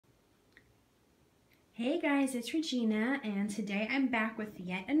Hey guys, it's Regina, and today I'm back with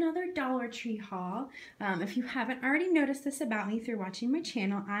yet another Dollar Tree haul. If you haven't already noticed this about me through watching my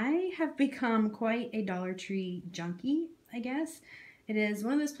channel, I have become quite a Dollar Tree junkie, I guess. It is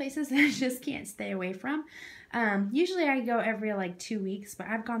one of those places that I just can't stay away from. Usually I go every like 2 weeks, but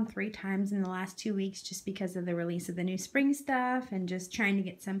I've gone 3 times in the last 2 weeks just because of the release of the new spring stuff and just trying to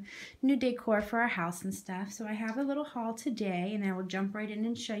get some new decor for our house and stuff. So I have a little haul today, and I will jump right in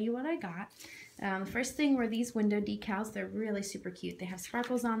and show you what I got. The first thing were these window decals. They're really super cute. They have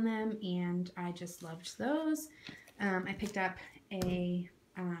sparkles on them, and I just loved those. I picked up a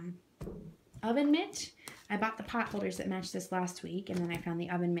oven mitt. I bought the pot holders that matched this last week, and then I found the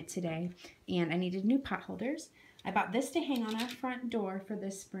oven mitt today, and I needed new pot holders. I bought this to hang on our front door for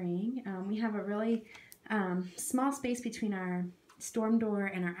this spring. We have a really small space between our storm door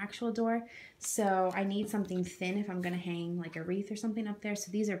and our actual door, so I need something thin if I'm going to hang like a wreath or something up there,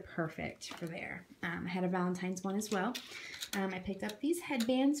 so these are perfect for there. I had a Valentine's one as well. I picked up these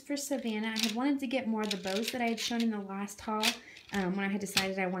headbands for Savannah. I had wanted to get more of the bows that I had shown in the last haul when I had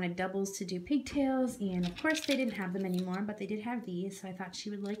decided I wanted doubles to do pigtails, and of course they didn't have them anymore, but they did have these, so I thought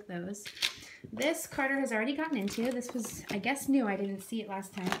she would like those. This Carter has already gotten into. This was, I guess, new. I didn't see it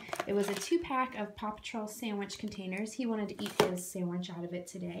last time. It was a 2-pack of Paw Patrol sandwich containers. He wanted to eat his sandwich out of it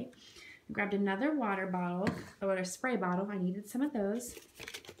today. I grabbed another water bottle, or a spray bottle. I needed some of those.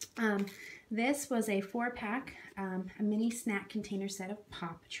 This was a 4-pack, a mini snack container set of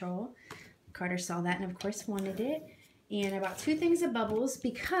Paw Patrol. Carter saw that and, of course, wanted it. And I bought 2 things of bubbles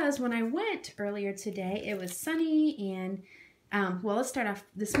because when I went earlier today, it was sunny and well, let's start off.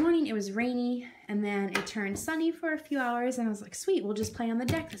 This morning it was rainy, and then it turned sunny for a few hours, and I was like, sweet, we'll just play on the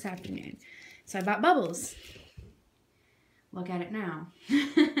deck this afternoon. So I bought bubbles. Look at it now.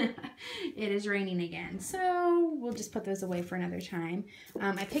 It is raining again, so we'll just put those away for another time.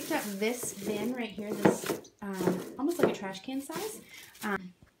 I picked up this bin right here, this almost like a trash can size.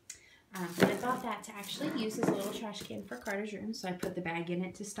 But I bought that to actually use as a little trash can for Carter's room, so I put the bag in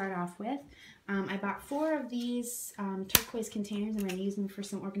it to start off with. I bought 4 of these turquoise containers. I'm going to use them for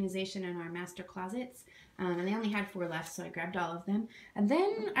some organization in our master closets. And they only had 4 left, so I grabbed all of them. And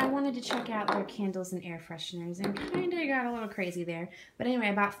then I wanted to check out their candles and air fresheners, and kind of got a little crazy there. But anyway,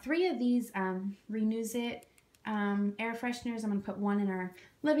 I bought 3 of these Renews-It air fresheners. I'm going to put 1 in our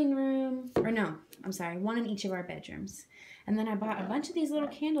living room, or no, I'm sorry, 1 in each of our bedrooms. And then I bought a bunch of these little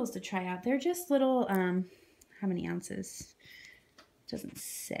candles to try out. They're just little, how many ounces? Doesn't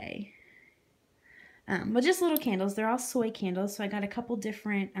say. But just little candles. They're all soy candles, so I got a couple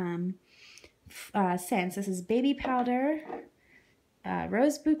different scents. This is Baby Powder,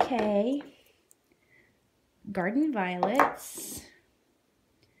 Rose Bouquet, Garden Violets,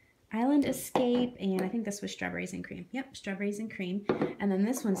 Island Escape, and I think this was Strawberries and Cream. Yep, Strawberries and Cream. And then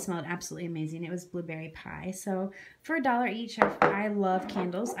this one smelled absolutely amazing. It was Blueberry Pie. So for $1 each, I love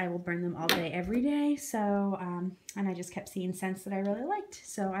candles. I will burn them all day, every day. So, and I just kept seeing scents that I really liked.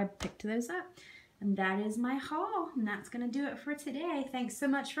 So I picked those up. And that is my haul. And that's going to do it for today. Thanks so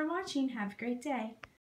much for watching. Have a great day.